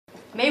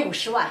没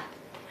50万，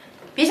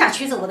别想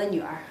娶走我的女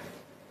儿。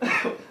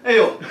哎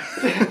呦，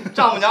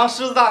丈母娘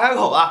狮子大开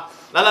口啊！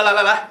来，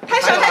太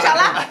少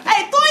了，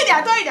哎，多一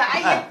点，哎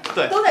呀，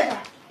对，都在这儿。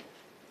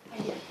哎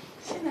呀，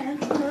现在人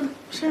出门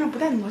身上不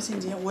带那么多现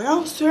金，我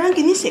让虽然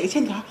给你写个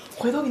欠条，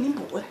回头给您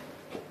补的。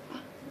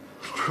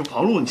不是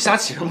王璐，你瞎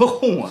起什么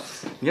哄啊？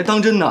你还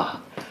当真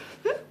呢？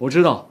我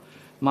知道，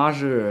妈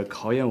是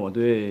考验我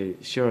对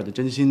希儿的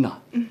真心呢。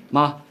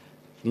妈，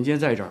您今天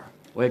在这儿，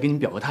我也给您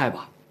表个态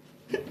吧。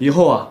以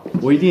后啊，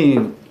我一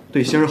定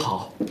对希儿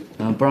好，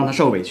不让她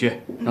受委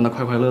屈，让她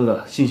快快乐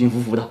乐、幸幸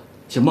福福的，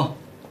行吗？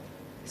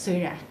虽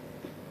然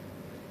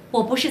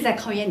我不是在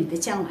考验你的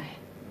将来，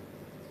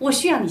我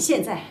需要你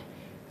现在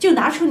就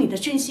拿出你的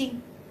真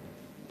心。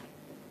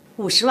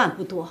50万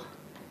不多，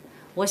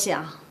我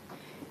想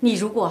你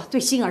如果对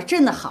心儿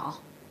真的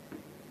好，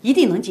一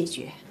定能解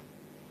决。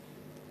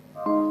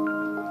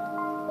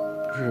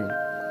不是，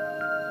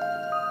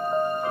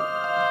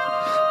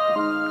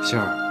希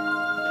儿，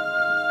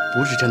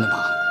不是真的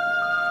妈。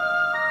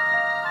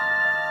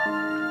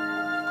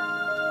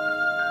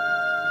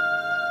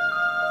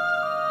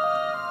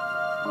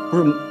不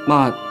是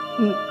妈，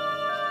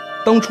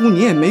当初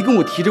你也没跟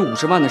我提这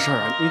50万的事儿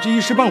啊，你这一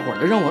时半会儿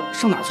的让我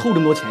上哪凑这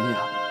么多钱去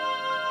啊？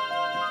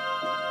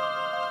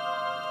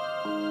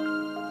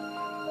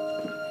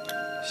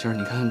希儿，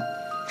你看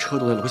车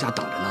都在楼下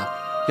等着呢，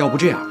要不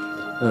这样，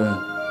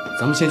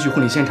咱们先去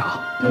婚礼现场，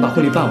等把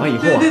婚礼办完以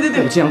后啊，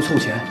我尽量凑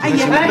钱。哎呀，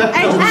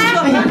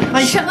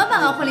什么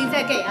办完婚礼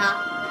再给啊？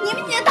你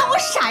们当我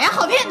傻呀？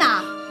好骗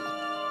呐！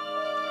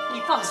你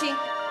放心，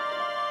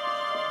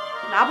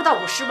拿不到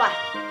50万，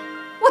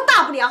我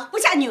大不了不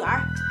嫁女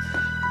儿。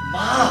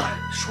妈，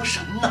你说什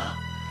么呢？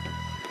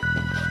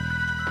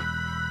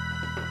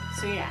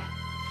虽然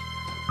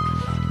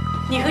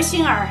你和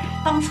星儿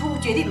当初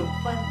决定裸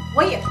婚，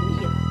我也同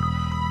意了，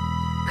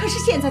可是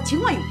现在情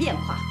况有变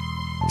化，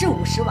这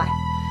50万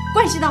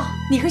关系到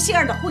你和星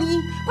儿的婚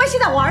姻，关系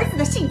到我儿子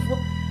的幸福，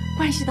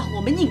关系到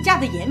我们宁家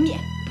的颜面。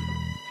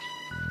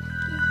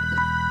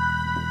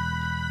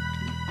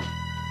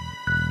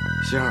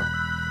星儿，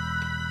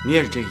你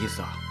也是这个意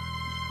思啊？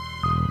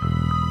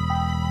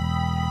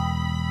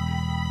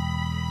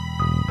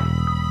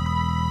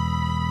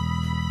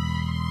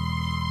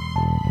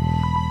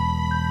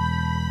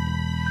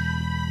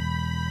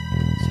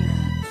虽然，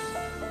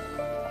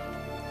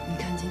你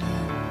看今天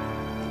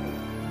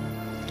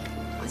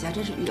我家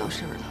真是遇到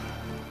事儿了，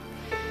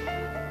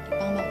你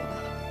帮帮我吧。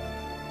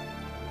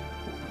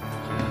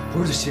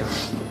不是希儿，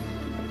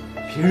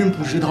别人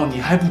不知道，你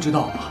还不知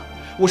道吗？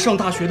我上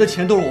大学的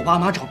钱都是我爸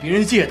妈找别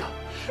人借的，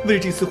为了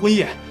这次婚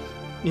宴，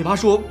你妈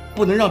说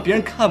不能让别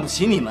人看不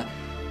起你们，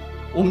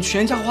我们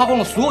全家花光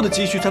了所有的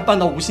积蓄才办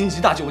到5星级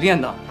大酒店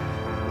的。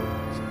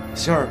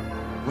希儿，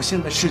我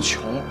现在是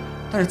穷，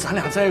但是咱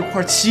俩在一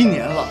块儿7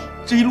年了，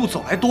这一路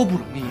走来多不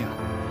容易啊！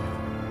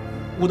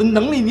我的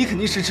能力你肯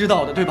定是知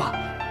道的，对吧？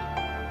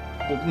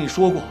我跟你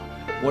说过，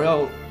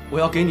我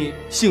要给你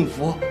幸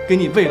福，给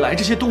你未来，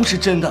这些都是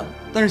真的。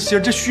但是希儿，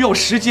这需要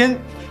时间。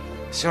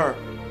希儿，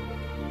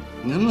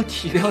你能不能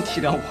体谅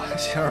体谅我呀，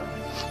希儿？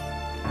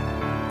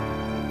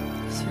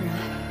虽然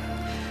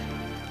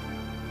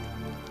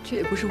这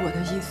也不是我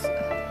的意思，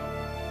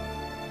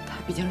她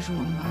毕竟是我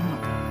妈妈。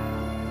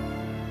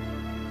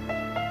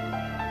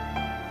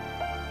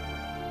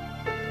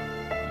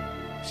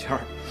希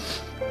儿，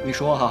你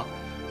说哈，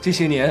这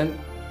些年，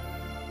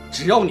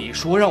只要你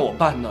说让我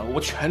办的，我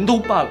全都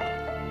办了。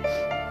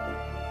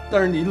但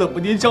是你冷不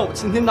丁叫我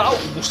今天拿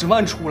50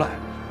万出来，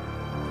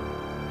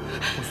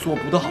我做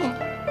不到。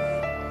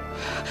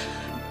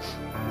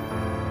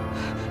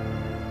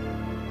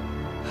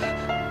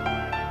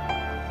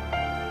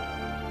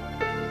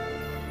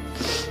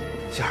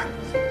希儿，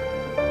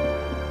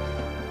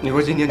你说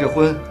今天这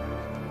婚，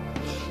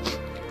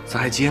咱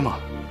还结吗？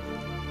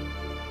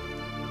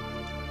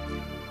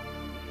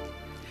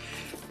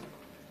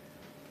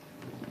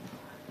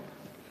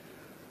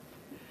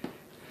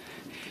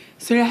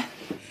虽然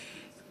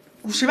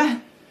50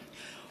万，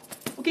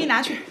我给你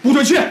拿去。不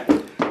准去！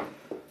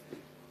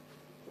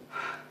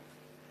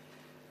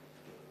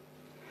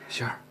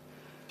希儿，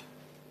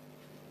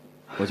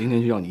我今天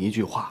就要你一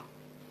句话：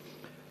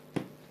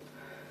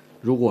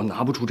如果我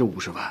拿不出这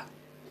50万，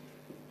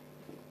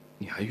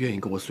你还愿意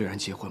跟我虽然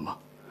结婚吗？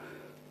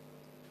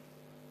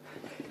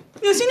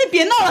有心你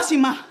别闹了，行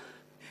吗？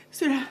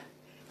虽然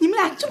你们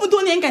俩这么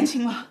多年感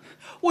情了，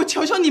我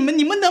求求你们，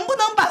你们能不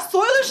能把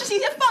所有的事情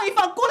先放一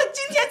放，过了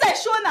今天再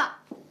说呢？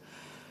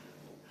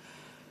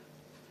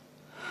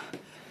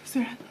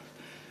虽然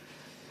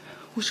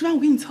50万我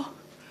给你凑，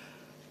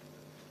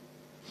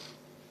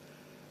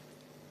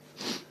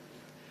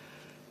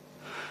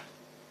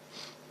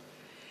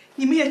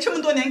你们也这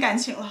么多年感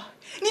情了，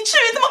你至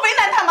于这么为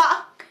难他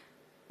吗？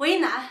为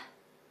难？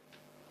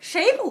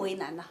谁不为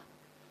难呢？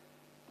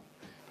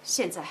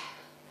现在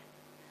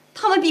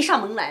他们逼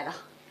上门来了，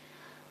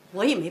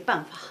我也没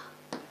办法，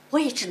我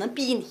也只能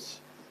逼你，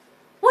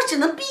我只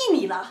能逼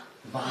你了。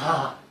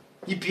妈，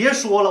你别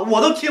说了，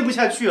我都听不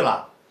下去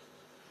了。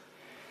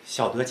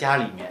小德家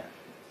里面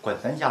管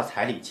咱家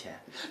彩礼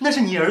钱，那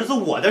是你儿子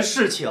我的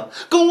事情，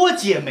跟我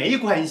姐没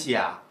关系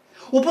啊！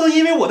我不能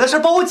因为我的事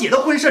把我姐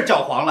的婚事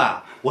搅黄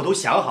了。我都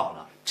想好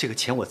了，这个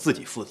钱我自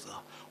己负责。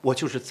我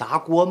就是砸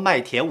锅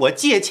卖铁，我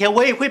借钱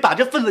我也会把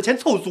这份子钱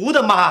凑足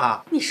的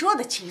嘛。你说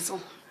的轻松，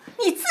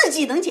你自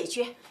己能解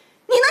决，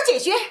你能解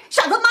决，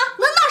傻他妈能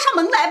闹上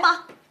门来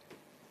吗？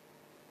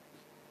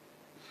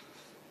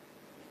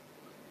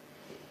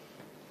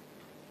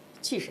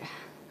既然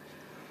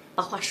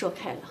把话说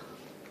开了，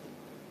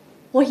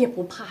我也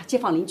不怕街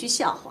坊邻居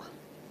笑话。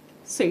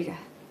虽然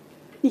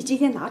你今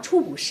天拿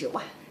出50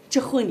万，这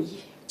婚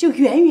礼就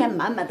圆圆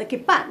满满的给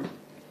办了。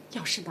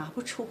要是拿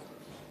不出，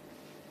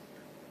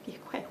别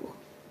怪我，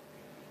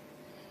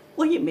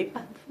我也没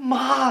办法。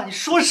妈，你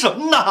说什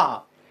么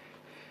呢？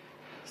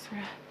虽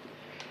然，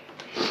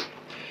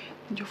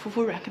你就服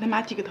服软，跟他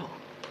妈低个头，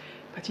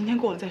把今天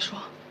过了再说。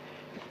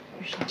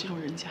遇上这种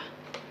人家，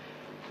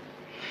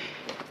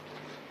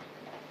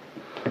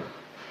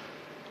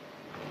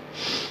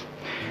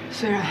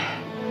虽然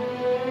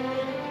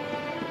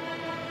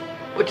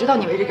我知道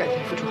你为这感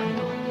情付出很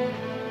多，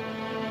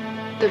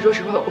但说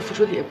实话，我付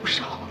出的也不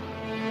少。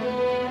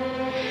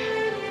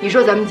你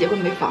说咱们结婚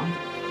没房子，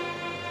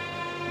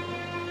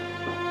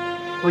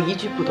我一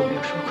句不都没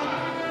有说过。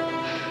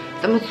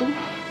咱们租，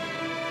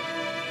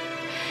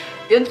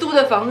连租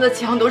的房子的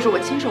墙都是我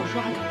亲手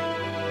刷的。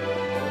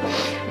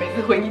每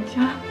次回你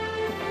家，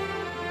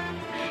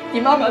你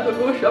妈妈都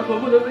给我耍婆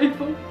婆的威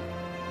风，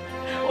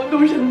我都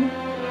忍了。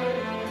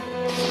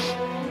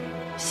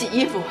洗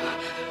衣服、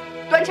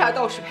端茶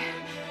倒水，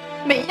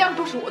每一样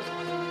都是我做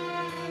的。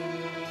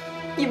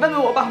你问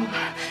问我爸妈，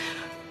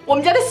我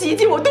们家的洗衣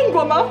机我动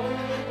过吗？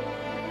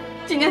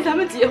今天咱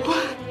们结婚，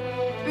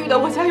遇到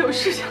我家有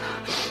事情了，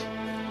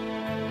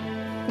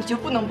你就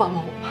不能帮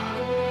帮我吗？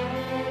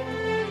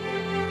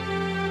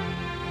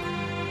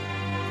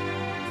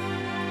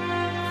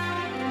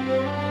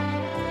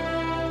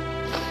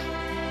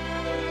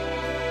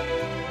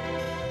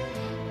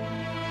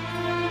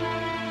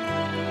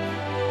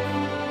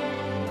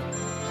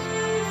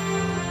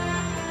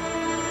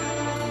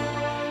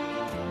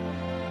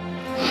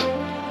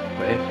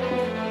喂，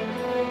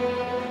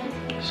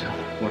行，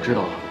我知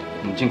道了，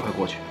你们尽快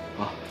过去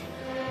啊。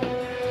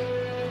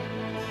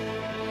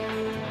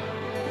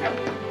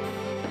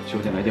酒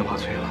店来电话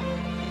催了，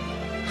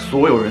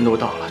所有人都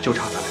到了，就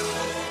差咱俩了。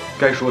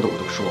该说的我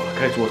都说了，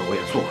该做的我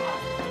也做了，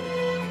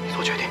你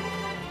做决定。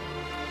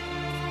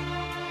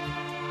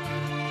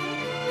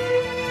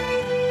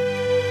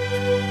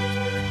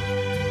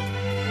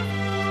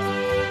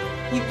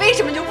你为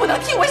什么就不能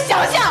替我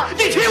想想？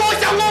你替我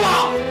想过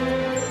吗？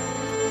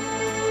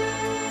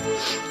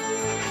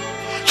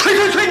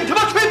催，你他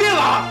妈催病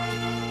了！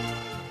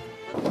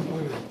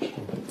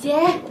姐，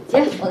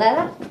我来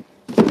了。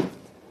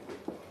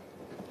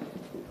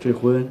这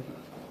婚，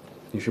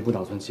你是不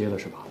打算结了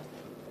是吧？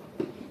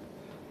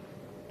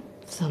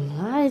怎么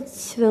了？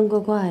气氛怪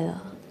怪的。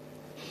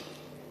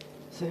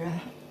虽然，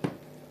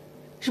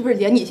是不是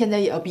连你现在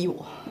也要逼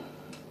我？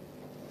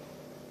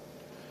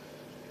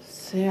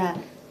虽然，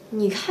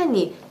你看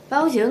你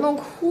把我姐都弄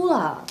哭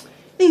了。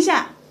令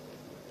夏，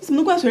你怎么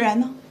能怪虽然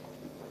呢？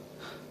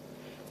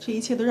这一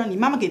切都让你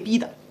妈妈给逼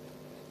的。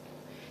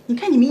你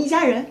看你们一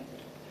家人，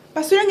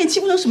把虽然给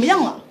欺负成什么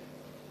样了？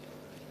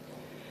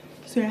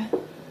虽然，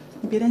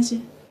你别担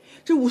心，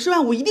这50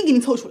万我一定给你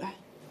凑出来。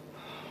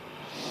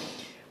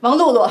王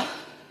露露，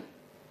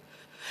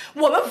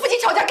我们夫妻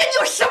吵架跟你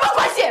有什么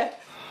关系？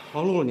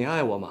王露露，你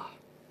爱我吗？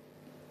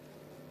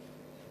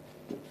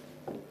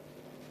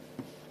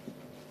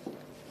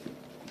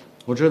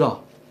我知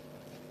道，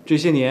这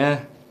些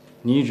年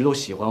你一直都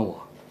喜欢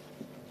我。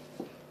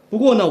不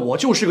过呢，我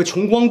就是个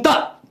穷光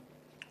蛋，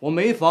我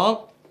没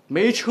房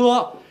没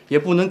车，也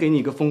不能给你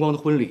一个风光的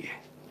婚礼。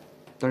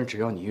但是只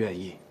要你愿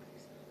意，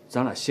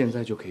咱俩现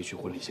在就可以去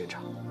婚礼现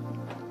场。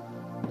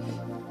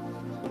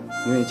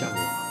你愿意嫁给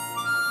我吗？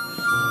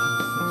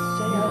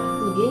虽然，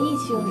你别意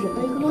气用事，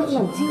给我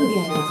冷静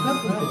点呀。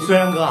虽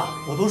然哥，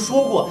我都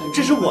说过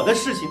这是我的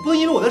事情，不能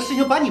因为我的事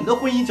情把你们的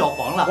婚姻搅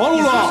黄了。王露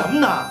露，你说什么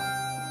呢？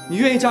你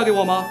愿意嫁给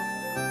我吗？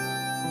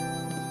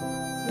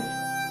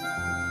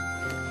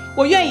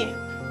我愿意。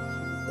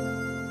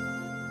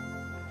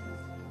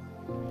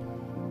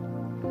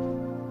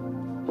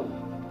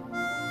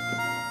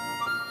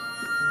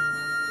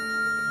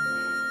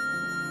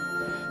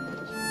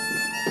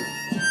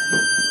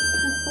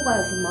不管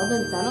有什么矛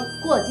盾，咱们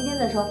过了今天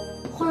再说。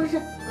化妆师，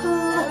快，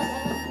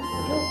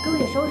给我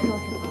也收拾收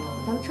拾，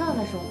咱们车上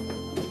再说。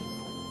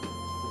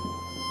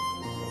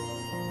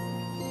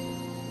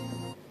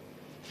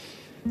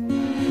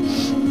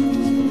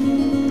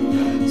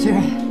虽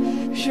然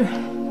是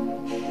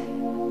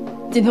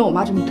今天我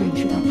妈这么对你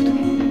是她不对，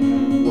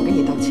我跟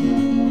你道歉。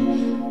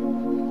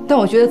但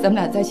我觉得咱们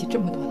俩在一起这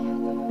么多年，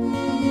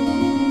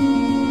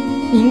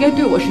你应该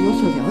对我是有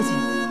所了解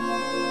的，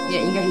你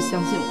也应该是相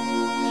信我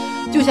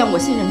的，就像我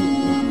信任你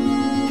一样。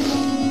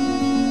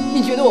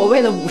你觉得我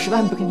为了50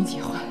万不跟你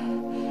结婚？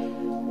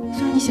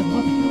虽然你想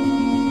过没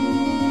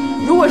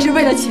有？如果是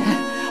为了钱，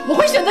我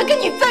会选择跟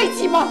你在一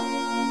起吗？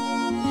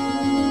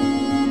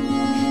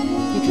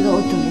知道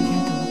我等这天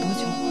等了多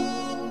久吗？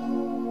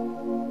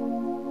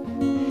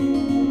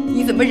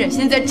你怎么忍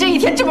心在这一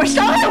天这么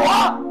伤害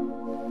我？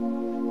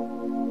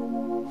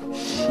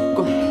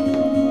滚！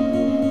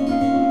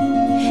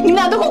你们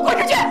俩都给我滚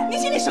出去！你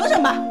心里省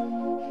省吧。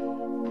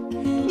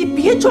你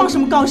别装什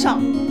么高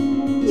尚，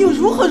你又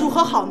如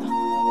何好呢？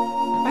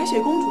白雪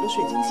公主的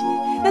水晶鞋，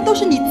那都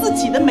是你自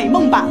己的美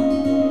梦罢了。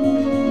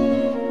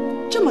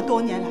这么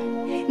多年来，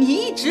你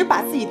一直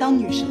把自己当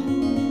女神，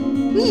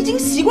你已经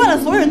习惯了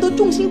所有人都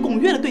众星拱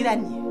月的对待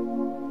你。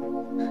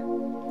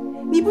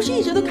你不是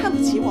一直都看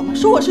不起我吗？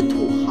说我是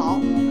土豪。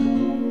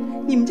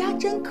你们家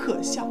真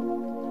可笑，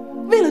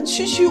为了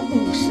区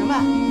50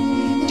万，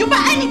你就把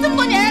爱你这么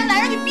多年的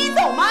男人给逼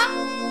走吗？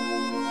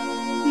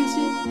叶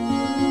欣，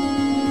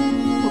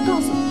我告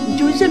诉你，你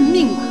就认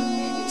命吧，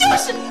你就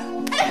是。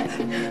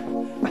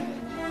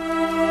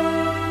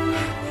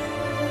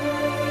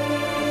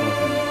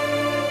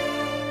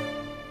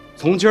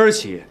从今儿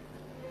起，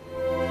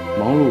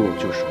王露露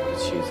就是我的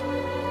妻子，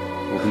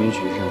我不允许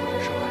任何人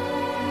伤害她。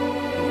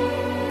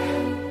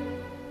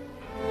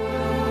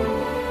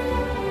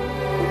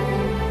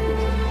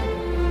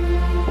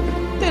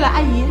对了，阿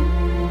姨，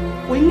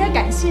我应该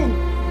感谢你，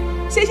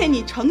谢谢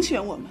你成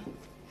全我们。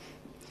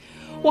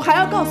我还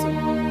要告诉你，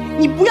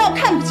你不要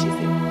看不起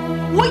虽然，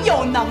我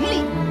有能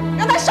力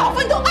让他少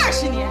奋斗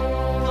20年，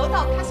得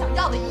到他想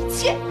要的一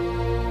切。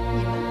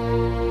你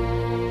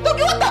们都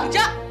给我等着！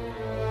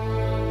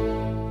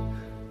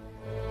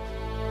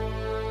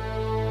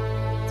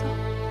走，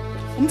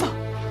我们走。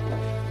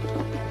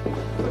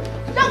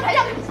让开，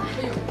让开！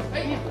哎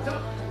呦，怎么？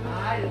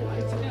哎呦，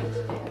怎么样？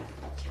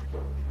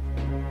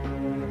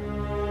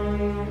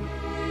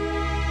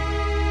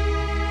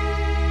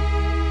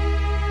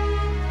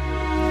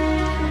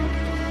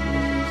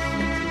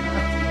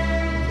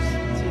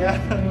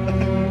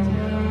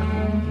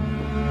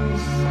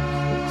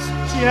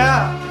姐，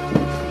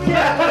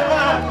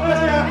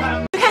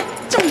看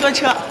这么多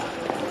车，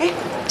哎，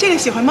这个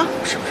喜欢吗？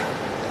是不是？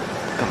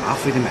干嘛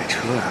非得买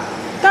车呀？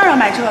当然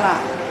买车了，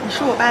你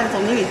是我爸的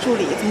总经理助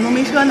理，怎么能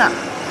没车呢？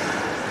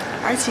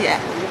而且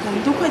我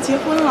们都快结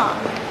婚了，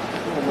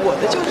我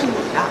的就是你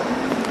的，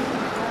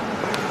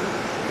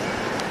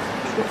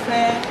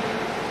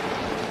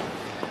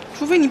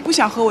除非你不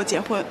想和我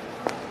结婚。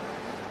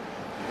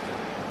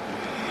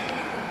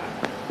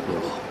露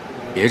露，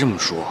别这么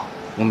说，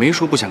我没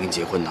说不想跟你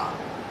结婚的。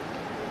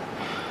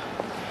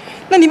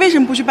那你为什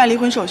么不去办离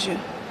婚手续？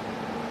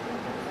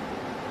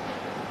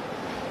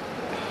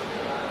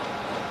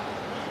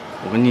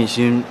我跟念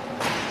心，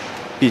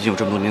毕竟有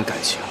这么多年的感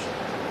情，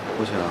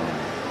我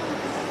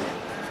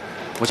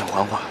想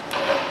缓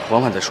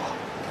缓再说。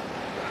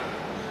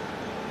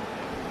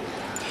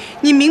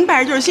你明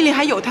摆着就是心里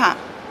还有他。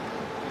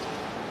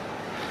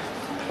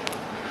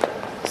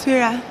虽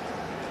然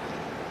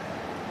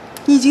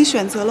你已经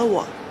选择了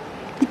我，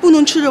你不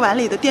能吃着碗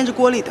里的垫着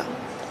锅里的。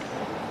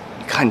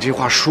你看你这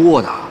话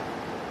说的，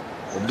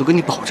我不都跟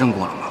你保证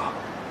过了吗？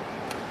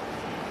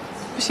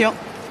不行，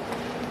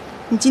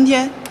你今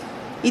天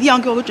一定要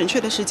给我个准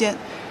确的时间。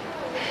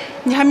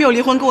你还没有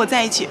离婚，跟我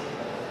在一起，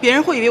别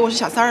人会以为我是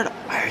小三儿的。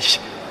哎呀，行，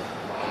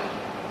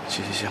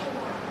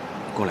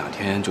过2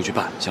天就去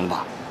办，行了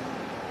吧？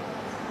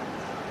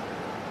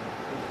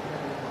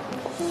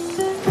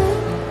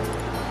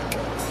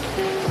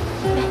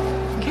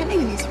你看那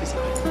个你喜不喜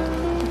欢？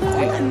好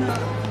看呢。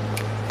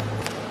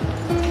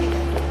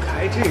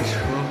开这车，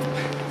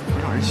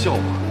让人笑话。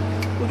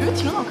我觉得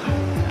挺好看的。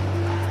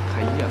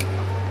太艳了。